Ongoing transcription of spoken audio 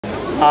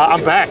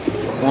I'm back.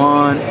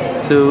 1,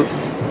 2.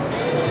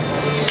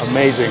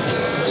 Amazing.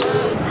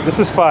 This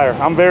is fire.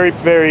 I'm very,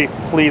 very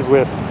pleased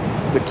with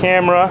the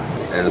camera.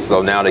 And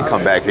so now they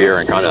come back here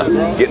and kind of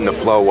get in the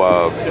flow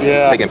of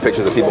taking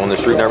pictures of people on the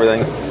street and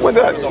everything. What's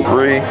that? 3,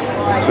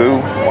 2,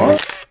 1.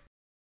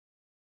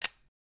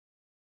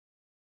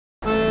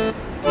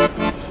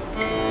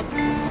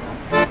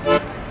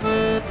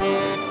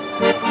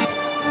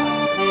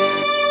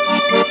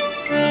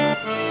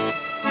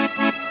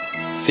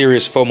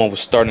 Serious FOMO was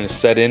starting to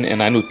set in,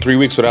 and I knew 3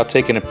 weeks without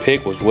taking a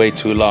pic was way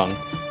too long.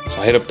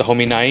 So I hit up the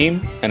homie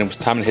Naeem, and it was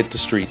time to hit the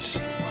streets.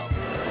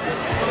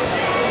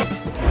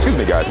 Excuse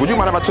me, guys. Would you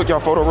mind if I took y'all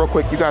photo real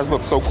quick? You guys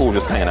look so cool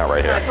just hanging out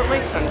right here. I put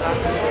my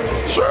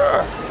sunglasses.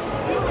 Sure.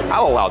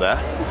 I'll allow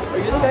that. Are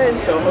you the guy in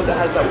Soho that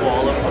has that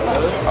wall of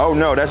photos? Oh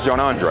no, that's John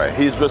Andre.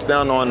 He's just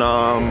down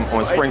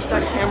on Spring Street.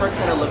 That camera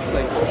kind of looks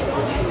like.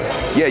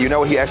 Yeah, you know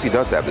what? He actually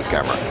does have this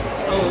camera.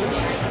 Oh.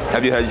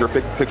 Have you had your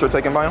picture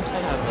taken by him? I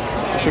have.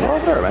 You should go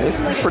over there, man.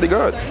 He's pretty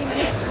good.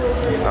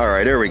 All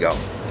right, there we go.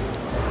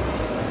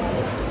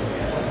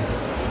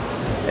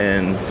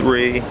 And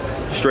 3,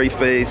 straight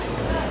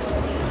face.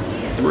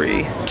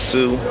 3,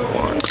 2,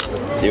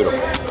 1. Beautiful.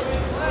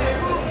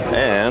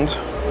 And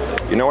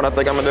you know what I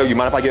think I'm gonna do? You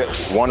mind if I get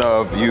one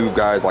of you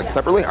guys like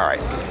separately? All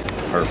right.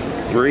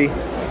 3,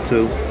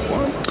 2,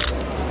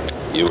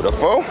 1.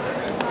 Beautiful.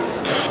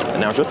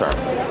 And now it's your turn.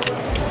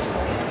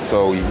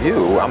 So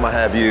I'm gonna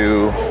have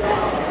you.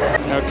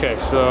 Okay,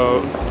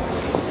 so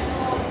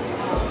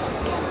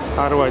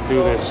how do I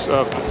do this?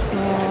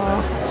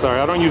 Sorry,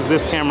 I don't use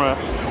this camera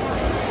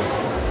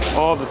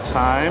all the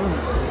time,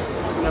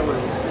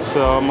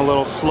 so I'm a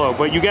little slow.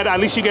 But at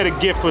least you get a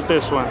gift with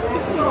this one.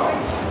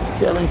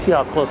 Okay, let me see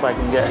how close I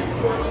can get.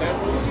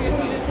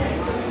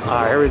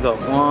 All right, here we go.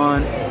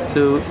 1,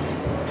 2.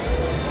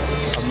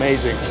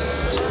 Amazing.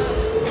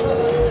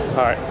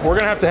 All right, we're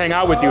gonna have to hang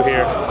out with you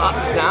here. Up,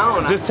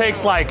 down. This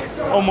takes like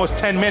almost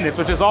 10 minutes,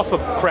 which is also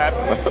crap.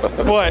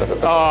 But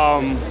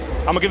I'm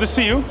gonna give this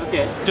to you.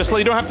 Okay. Just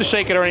you don't have to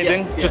shake it or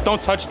anything. Yes, Just don't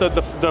touch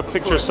the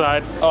picture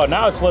side. Oh,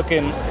 now it's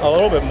looking a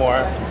little bit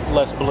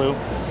less blue.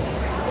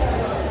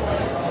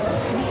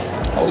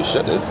 Holy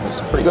shit, dude. It's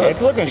pretty good.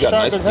 It's looking sharp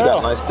as hell.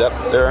 You got nice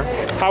depth there.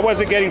 How was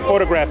it getting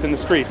photographed in the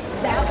streets?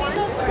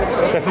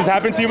 Has this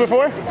happened to you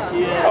before?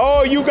 Yeah.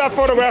 Oh, you got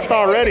photographed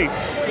already.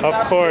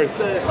 Of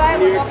course.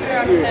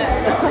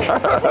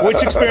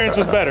 Which experience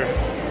was better?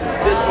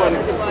 This one.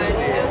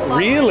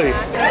 Really?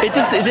 It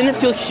didn't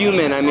feel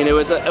human. I mean, it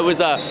was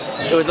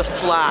a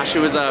flash. It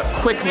was a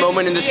quick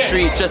moment in the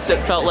street. Just it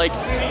felt like,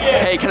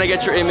 hey, can I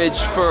get your image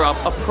for a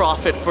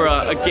profit, for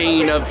a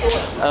gain of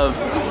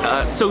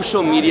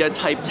social media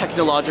type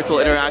technological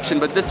interaction?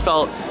 But this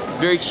felt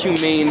very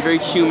humane, very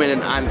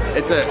human, and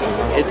it's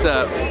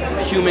a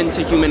human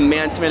to human,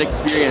 man to man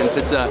experience.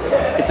 It's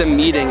a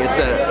meeting.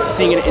 It's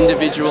seeing an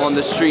individual on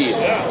the street,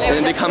 and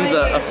it becomes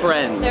a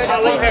friend.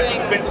 How long have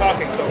you been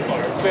talking so far?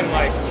 It's been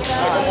like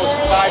almost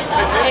 5, 10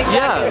 minutes. Exactly,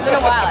 Yeah. It's been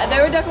a while. And they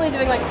were definitely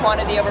doing like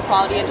quantity over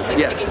quality and just like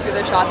picking through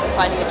their shots and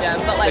finding a gem.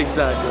 But like,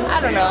 I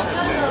don't know.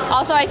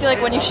 Also, I feel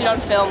like when you shoot on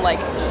film, like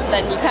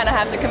then you kind of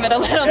have to commit a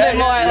little bit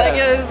more. Like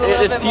it is a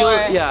little bit more.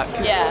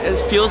 Yeah.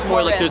 It feels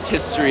more like there's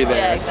history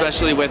there,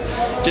 especially with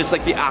just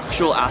like the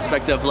actual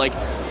aspect of like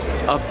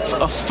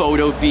a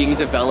photo being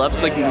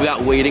developed, like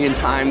without waiting in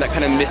time, that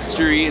kind of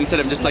mystery, instead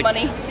of just like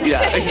money.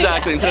 Yeah,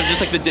 exactly. Instead of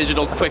just like the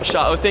digital quick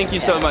shot. Oh, thank you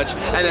so much.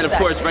 And then of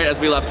course, right as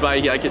we left by,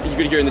 you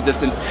could hear in the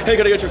distance, hey,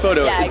 gotta get your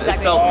photo. Yeah, It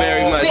felt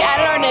very much. We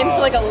added our names to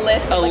like a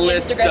list of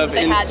Instagrams that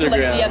they had to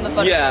like DM the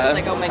photos. Yeah, It was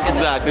like, oh my goodness.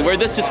 exactly. Where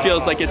this just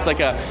feels like it's like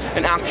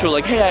an actual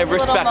like, hey, I have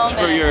respect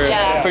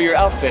for your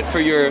outfit, for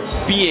your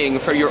being,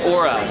 for your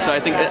aura. So I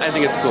think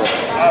it's cool.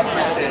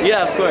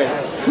 Yeah, of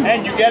course.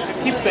 And you get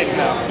the keepsake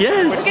now.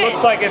 Yes. Which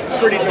looks like it's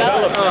pretty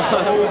developed.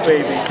 Oh,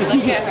 baby.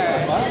 Look at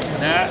her.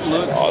 That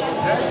looks awesome.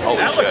 Holy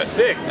that shit. looks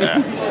sick.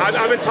 Yeah.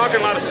 I've been talking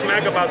a lot of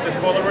smack about this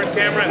Polaroid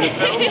camera and the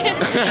film.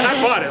 And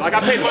I bought it. Like, I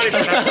paid money for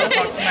that. I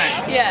talk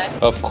smack. Yeah.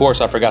 Of course,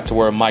 I forgot to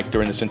wear a mic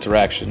during this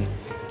interaction.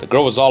 The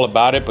girl was all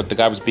about it, but the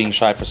guy was being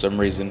shy for some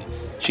reason.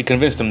 She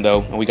convinced him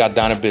though, and we got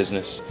down to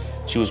business.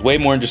 She was way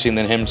more interesting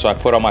than him, so I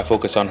put all my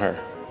focus on her.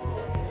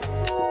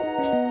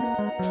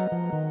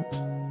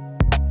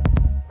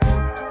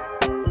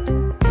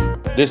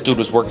 This dude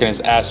was working his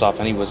ass off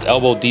and he was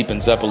elbow deep in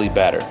Zeppeli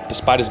batter.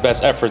 Despite his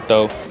best effort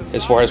though,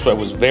 his forehead sweat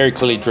was very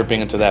clearly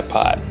dripping into that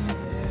pot.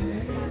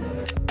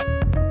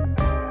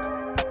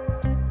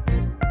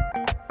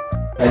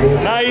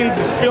 Naeem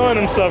is feeling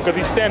himself because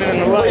he's standing in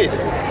the light.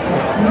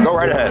 Go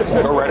right ahead.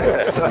 Go right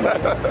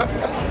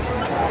ahead.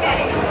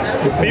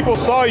 People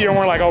saw you and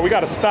were like, oh, we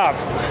gotta stop.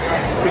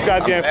 This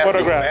guy's getting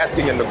photographed.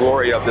 Basking in the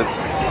glory of this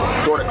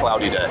sort of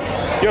cloudy day.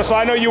 Yo, so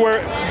I know you were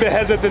a bit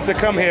hesitant to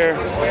come here,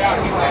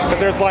 but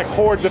there's like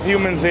hordes of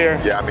humans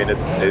here. Yeah, I mean,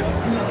 it's You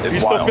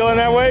wild. still feeling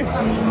that way?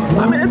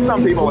 I mean, there's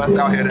some people that's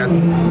out here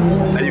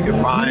that you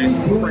can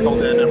find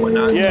sprinkled in and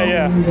whatnot. Yeah, so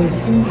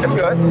yeah. It's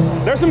good.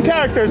 There's some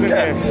characters in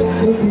here.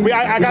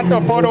 I got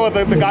the photo of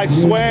the guy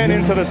swaying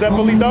into the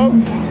Zeppeli though.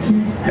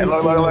 And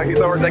look, he's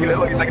over taking it.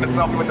 Look, he's taking a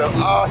selfie with the.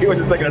 Oh, he was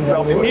just taking a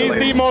selfie with the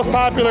lady. He's the most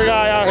popular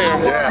guy out here.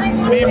 Yeah.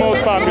 The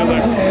most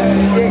popular.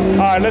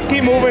 All right, let's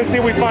keep moving and see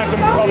if we find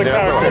some other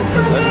characters.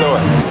 Let's do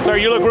it. Sir,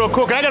 you look real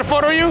cool. Can I get a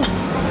photo of you?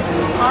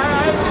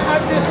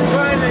 I'm just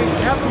trying to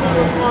have a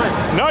little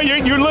fun. No,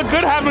 you look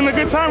good having a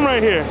good time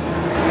right here.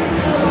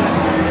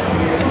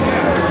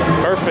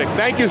 Perfect.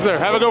 Thank you, sir.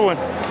 Have a good one.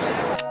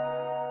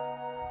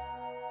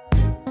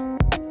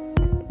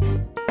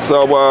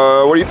 So,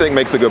 what do you think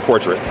makes a good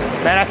portrait?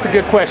 Man, that's a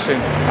good question.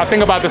 I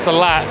think about this a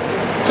lot,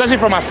 especially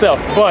for myself.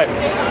 But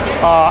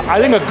I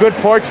think a good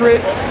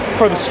portrait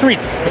for the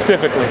streets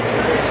specifically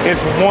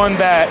is one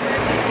that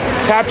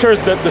captures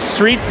the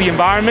streets, the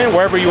environment,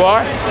 wherever you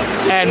are,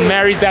 and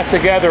marries that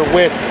together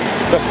with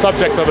the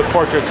subject of the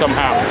portrait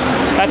somehow.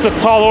 That's a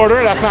tall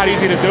order. That's not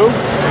easy to do.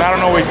 And I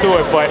don't always do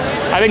it, but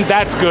I think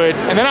that's good.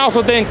 And then I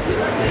also think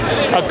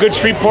a good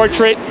street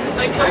portrait,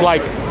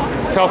 like,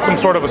 tell some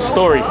sort of a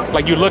story.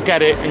 Like, you look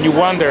at it and you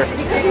wonder,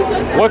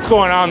 what's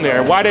going on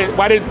there? Why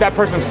did that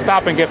person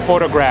stop and get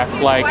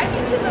photographed? Like,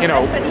 you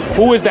know,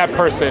 who is that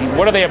person?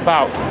 What are they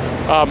about?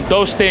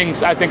 Those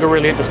things I think are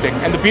really interesting.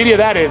 And the beauty of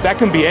that is that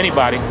can be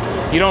anybody.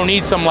 You don't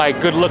need some like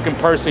good looking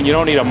person. You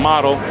don't need a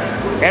model.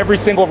 Every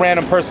single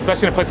random person,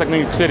 especially in a place like New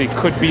York City,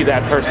 could be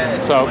that person.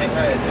 So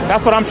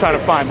that's what I'm trying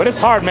to find. But it's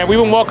hard, man. We've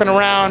been walking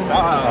around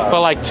for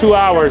like 2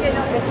 hours.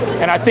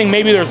 And I think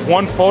maybe there's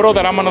one photo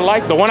that I'm gonna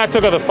like. The one I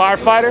took of the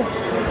firefighter,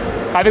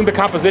 I think the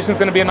composition is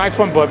gonna be a nice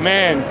one. But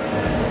man,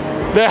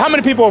 how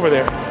many people over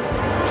there?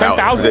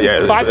 10,000?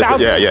 Yeah,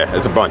 5,000? Yeah,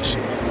 it's a bunch.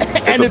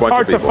 And it's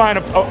hard to find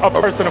a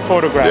person to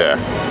photograph. Yeah.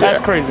 That's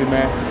crazy,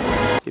 man.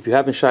 If you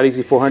haven't shot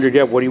Easy 400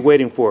 yet, what are you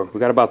waiting for? We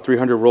got about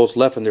 300 rolls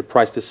left and they're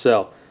priced to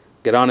sell.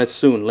 Get on it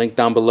soon, link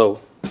down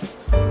below.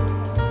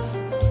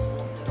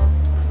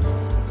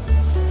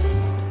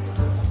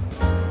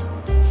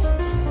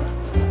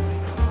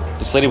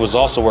 This lady was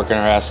also working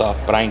her ass off,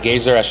 but I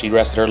engaged her as she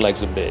rested her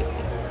legs a bit.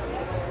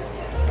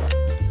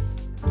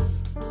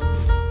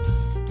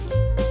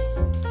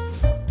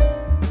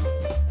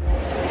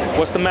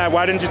 What's the matter?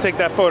 Why didn't you take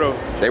that photo?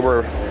 They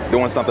were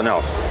doing something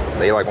else.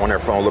 They like on their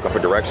phone looking for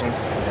directions.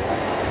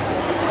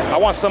 I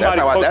want somebody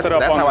to post it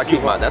up on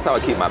the That's how I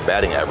keep my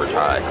batting average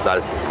high, because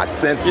I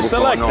sense what's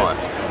going on.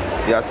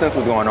 Yeah, I sense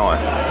what's going on.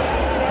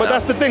 But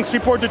that's the thing,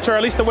 street portraiture,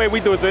 at least the way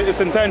we do it, it's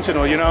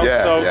intentional, you know?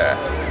 Yeah, so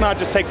yeah. It's not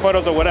just take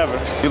photos or whatever.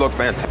 You look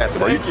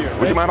fantastic. Thank you.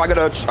 Would you mind if I get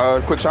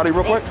a quick shot of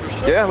you real quick?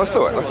 Yeah, let's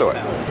do it. Let's do it.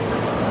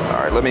 All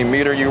right, let me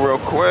meter you real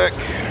quick.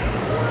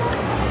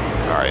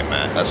 All right,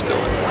 man, let's do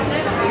it.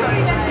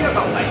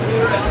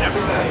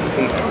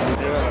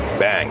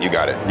 Bang, you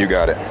got it. You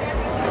got it.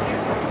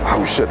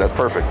 Oh, shit, that's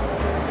perfect.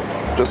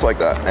 Just like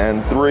that.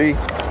 And 3,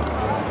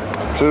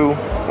 2,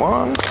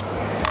 1.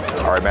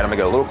 All right, man, I'm gonna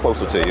get a little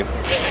closer to you.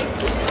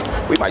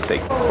 We might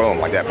take boom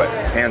like that, but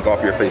hands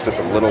off your face just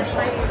a little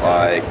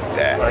like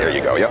that. There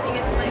you go, yep.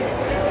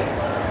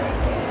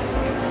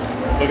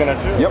 Looking at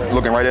you? Yep,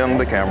 looking right into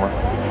the camera.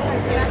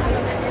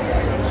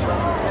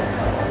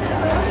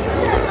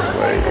 This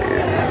way.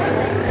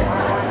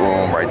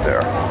 Boom, right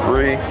there.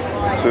 3,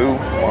 2,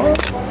 1.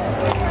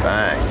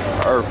 Bang,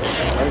 perfect.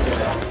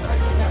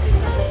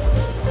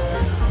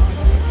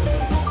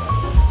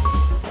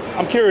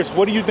 I'm curious,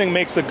 what do you think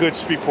makes a good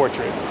street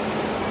portrait?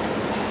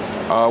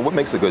 What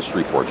makes a good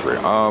street portrait?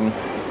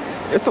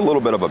 It's a little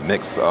bit of a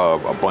mix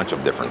of a bunch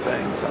of different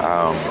things.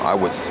 I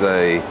would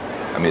say,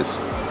 I mean,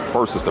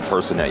 first it's the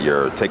person that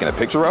you're taking a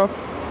picture of.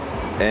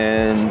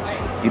 And,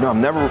 you know,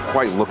 I'm never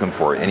quite looking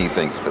for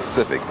anything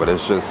specific, but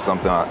it's just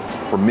something,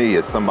 for me,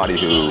 it's somebody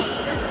who,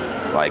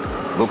 like,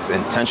 looks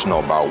intentional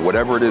about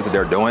whatever it is that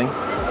they're doing.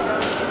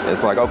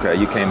 It's like, okay,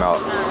 you came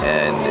out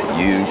and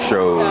you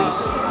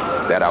chose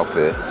that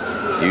outfit.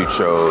 You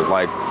chose,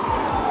 like,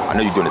 I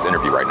know you're doing this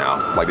interview right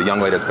now. Like the young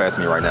lady that's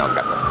passing me right now has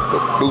got the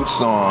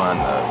boots on.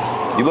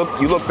 You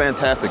look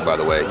fantastic, by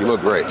the way. You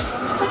look great.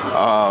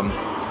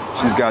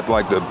 She's got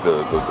like the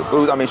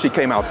boots. I mean, she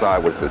came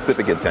outside with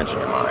specific intention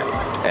in mind.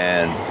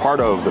 And part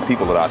of the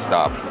people that I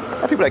stop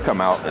are people that come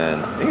out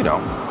and, you know,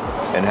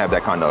 and have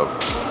that kind of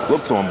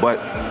look to them. But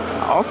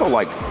I also I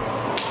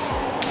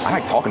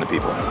like talking to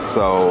people.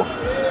 So,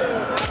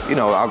 you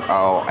know,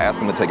 I'll ask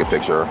them to take a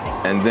picture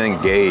and then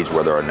gauge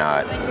whether or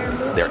not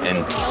they're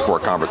in for a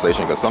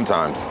conversation, because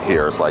sometimes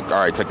here it's like, all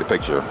right, take the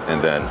picture,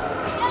 and then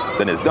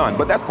it's done.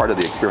 But that's part of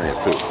the experience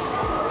too.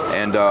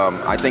 And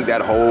I think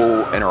that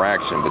whole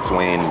interaction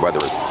between whether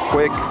it's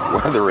quick,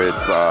 whether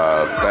it's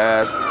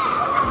fast,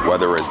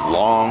 whether it's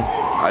long,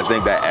 I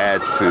think that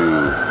adds to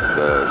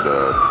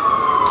the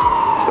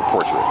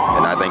portrait,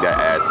 and I think that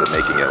adds to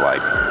making it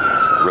like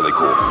really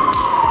cool.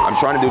 I'm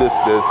trying to do this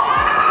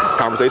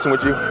conversation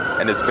with you,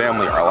 and his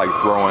family are like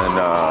throwing,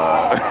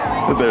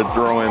 they're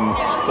throwing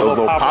those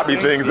little poppy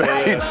things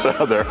at each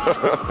other.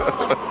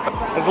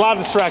 There's a lot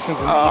of distractions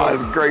in Oh,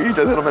 that's great. You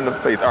just hit him in the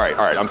face. All right,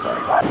 I'm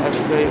sorry. That's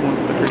day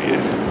 130.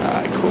 All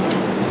right, cool.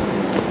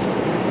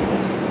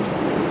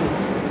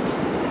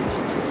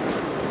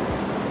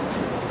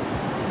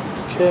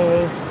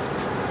 Okay.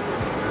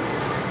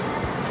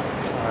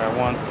 All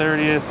right,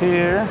 130th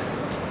here.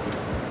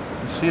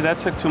 See, that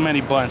took too many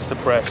buttons to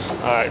press. All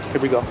right,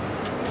 here we go.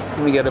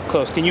 Let me get up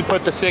close. Can you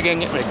put the SIG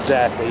in?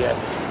 Exactly, yeah.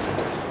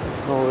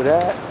 Hold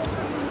that.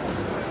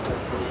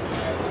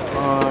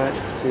 1,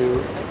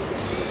 2.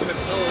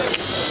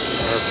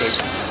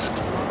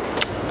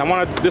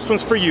 Perfect. This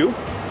one's for you.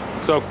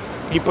 So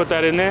you put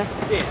that in there?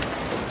 Yeah.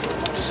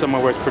 Just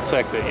somewhere where it's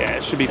protected. Yeah,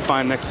 it should be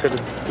fine next to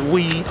the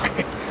weed.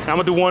 I'm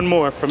gonna do one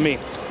more for me.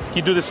 Can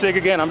you do the SIG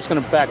again? I'm just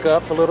gonna back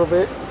up a little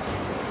bit.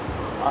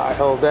 All right,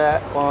 hold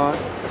that. 1,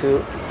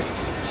 2.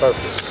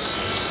 Perfect.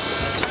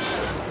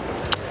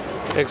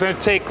 It's gonna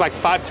take like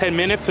 5-10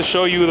 minutes to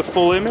show you the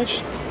full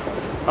image.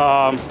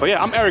 But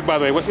yeah, I'm Eric, by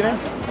the way. What's your name?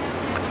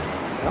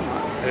 Come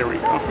on. There we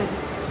go.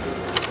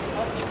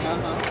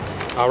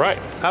 All right.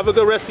 Have a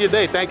good rest of your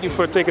day. Thank you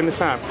for taking the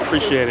time.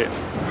 Appreciate it.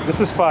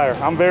 This is fire.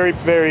 I'm very,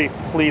 very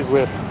pleased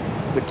with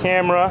the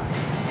camera.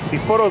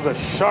 These photos are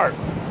sharp.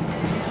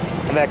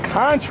 And that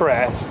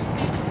contrast,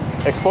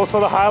 expose for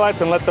the highlights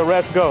and let the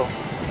rest go.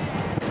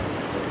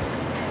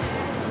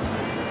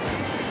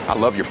 I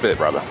love your fit,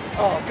 brother.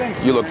 Oh,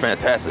 thanks. You look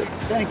fantastic.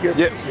 Thank you.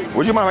 Yeah.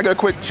 Would you mind if I get a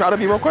quick shot of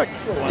you real quick?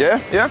 Sure. Yeah?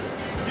 Yeah?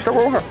 Come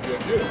over.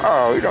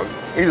 Oh, you know,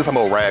 these are some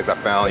old rags I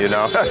found, you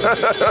know.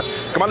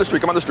 Come on the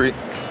street, come on the street.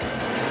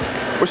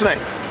 What's your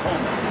name?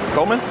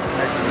 Coleman.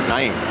 Nice to meet you.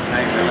 Naeem.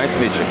 Nice to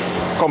meet you.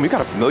 Coleman, you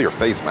got a familiar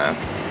face, man.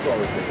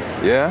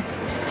 Yeah?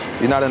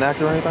 You're not an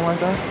actor or anything like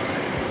that?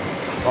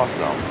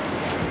 Awesome.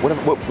 What have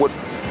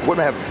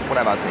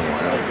I seen you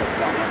in?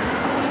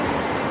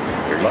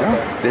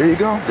 There you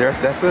go.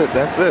 That's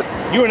it.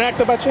 You an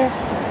actor by chance?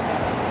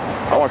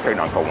 I won't say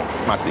nothing, Coleman.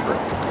 My secret.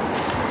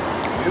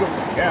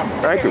 Beautiful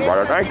camera. Thank you,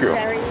 brother. Thank you.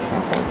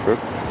 Good.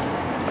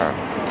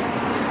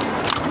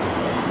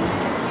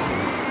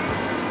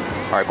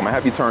 All right, I'm gonna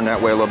have you turn that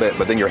way a little bit,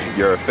 but then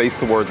your face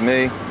towards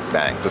me.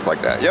 Bang, just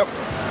like that. Yep.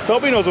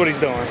 Toby knows what he's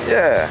doing.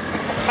 Yeah.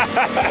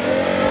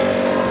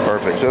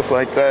 Perfect. Just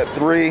like that.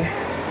 3,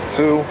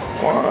 2,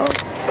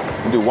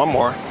 1. Do one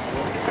more.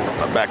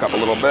 I'll back up a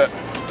little bit.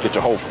 Get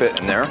your whole fit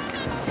in there.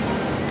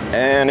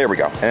 And there we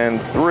go.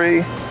 And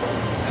 3,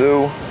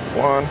 2,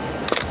 1.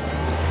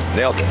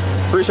 Nailed it.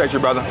 Appreciate you,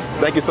 brother.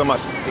 Thank you so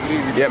much. Take it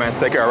easy. Yeah, man.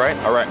 Take care, all right?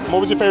 All right. What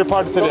was your favorite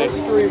part of today?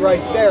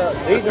 Right there.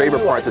 The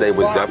favorite part today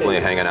was definitely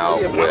hanging out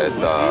with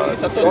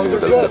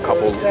the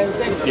couples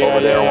over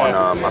there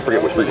on I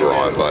forget what street we were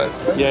on, but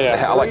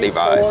I like their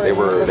vibe. They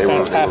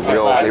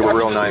were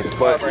real nice.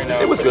 But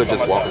it was good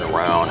just walking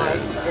around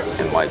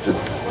and like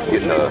just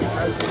getting the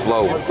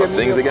flow of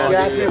things again.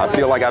 I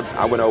feel like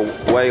I went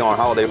away on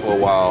holiday for a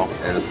while,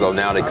 and so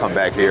now they come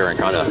back here and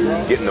kind of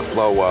get in the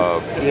flow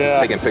of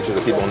taking pictures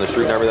of people on the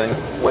street and everything.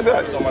 We're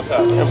good.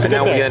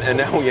 And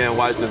now we in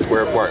Washington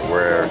Square Park,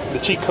 where the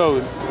cheat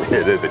code.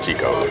 It is the cheat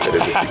code. It is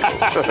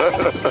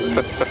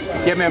the cheat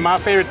code. Yeah, man, my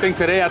favorite thing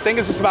today, I think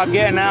it's just about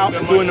getting out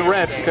and doing the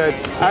reps,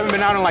 because I haven't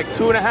been out in like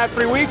 2.5,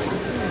 3 weeks,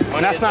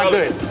 and that's not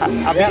good.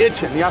 I'll be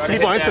itching. Y'all see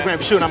people on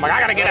Instagram shooting, I'm like, I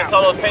gotta get out.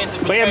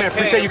 But yeah, man,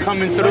 appreciate you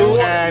coming through,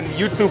 and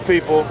YouTube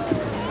people,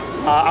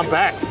 I'm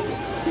back.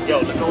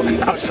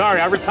 I'm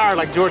sorry, I retired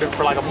like Jordan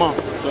for like a month,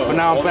 but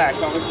now I'm back.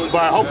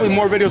 But hopefully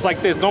more videos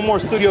like this. No more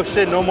studio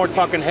shit, no more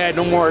talking head,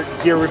 no more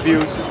gear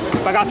reviews.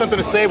 If I got something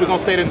to say, we're gonna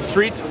say it in the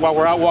streets while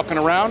we're out walking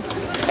around.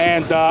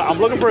 And I'm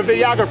looking for a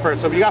videographer,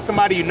 so if you got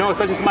somebody you know,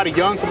 especially somebody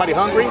young, somebody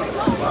hungry,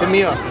 hit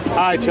me up. All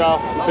right, y'all,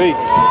 peace.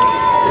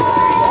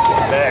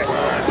 There.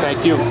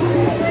 Thank you.